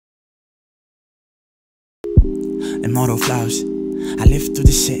immortal flows. I live through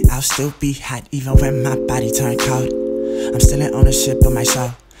this shit, I'll still be hot even when my body turned cold. I'm still in ownership of my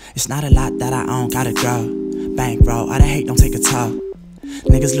soul. It's not a lot that I own, gotta grow. Bankroll, all the hate don't take a toll.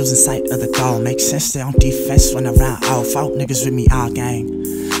 Niggas losing sight of the goal. Makes sense they on defense when around all folk niggas with me all gang.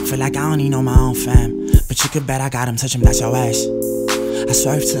 Feel like I don't even know my own fam, but you could bet I got him touching that's your ass. I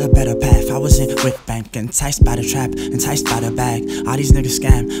swerved to a better path. I was in with bank, enticed by the trap, enticed by the bag. All these niggas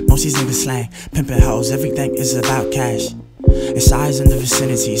scam, most these niggas slang. Pimpin' hoes, everything is about cash. It's always in the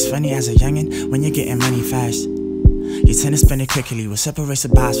vicinity. It's funny as a youngin' when you're getting money fast. You tend to spend it quickly. What separates the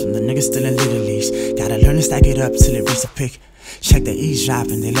boss from the niggas still in little leagues? Gotta learn to stack it up till it reach the pick. Check the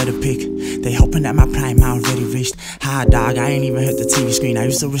eavesdropping, they let it pick. They hoping that my prime I already reached. Hi dog, I ain't even hit the TV screen. I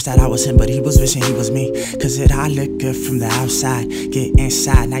used to wish that I was him, but he was wishing he was me. Cause it all look good from the outside. Get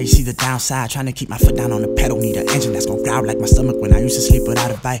inside, now you see the downside. Trying to keep my foot down on the pedal. Need an engine that's gon' growl like my stomach when I used to sleep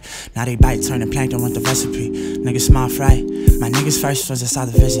without a bite. Now they bite, turning plankton with the recipe. Niggas small fry. My niggas first was just saw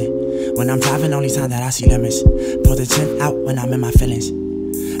the vision. When I'm driving, only time that I see limits. Pull the chin out when I'm in my feelings.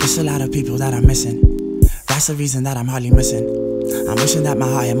 It's a lot of people that I'm missing. That's the reason that I'm hardly missing. I'm wishing that my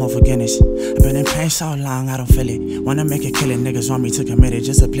heart had more forgiveness. I've been in pain so long, I don't feel it. Wanna make it kill it, niggas want me to commit it.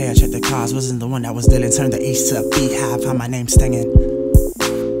 Just a player, check the cars, wasn't the one that was dealing. Turned the east to a beehive, how my name stinging.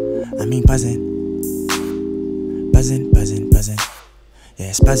 I mean buzzing. Buzzing, buzzing, buzzing. Yeah,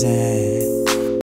 it's buzzing.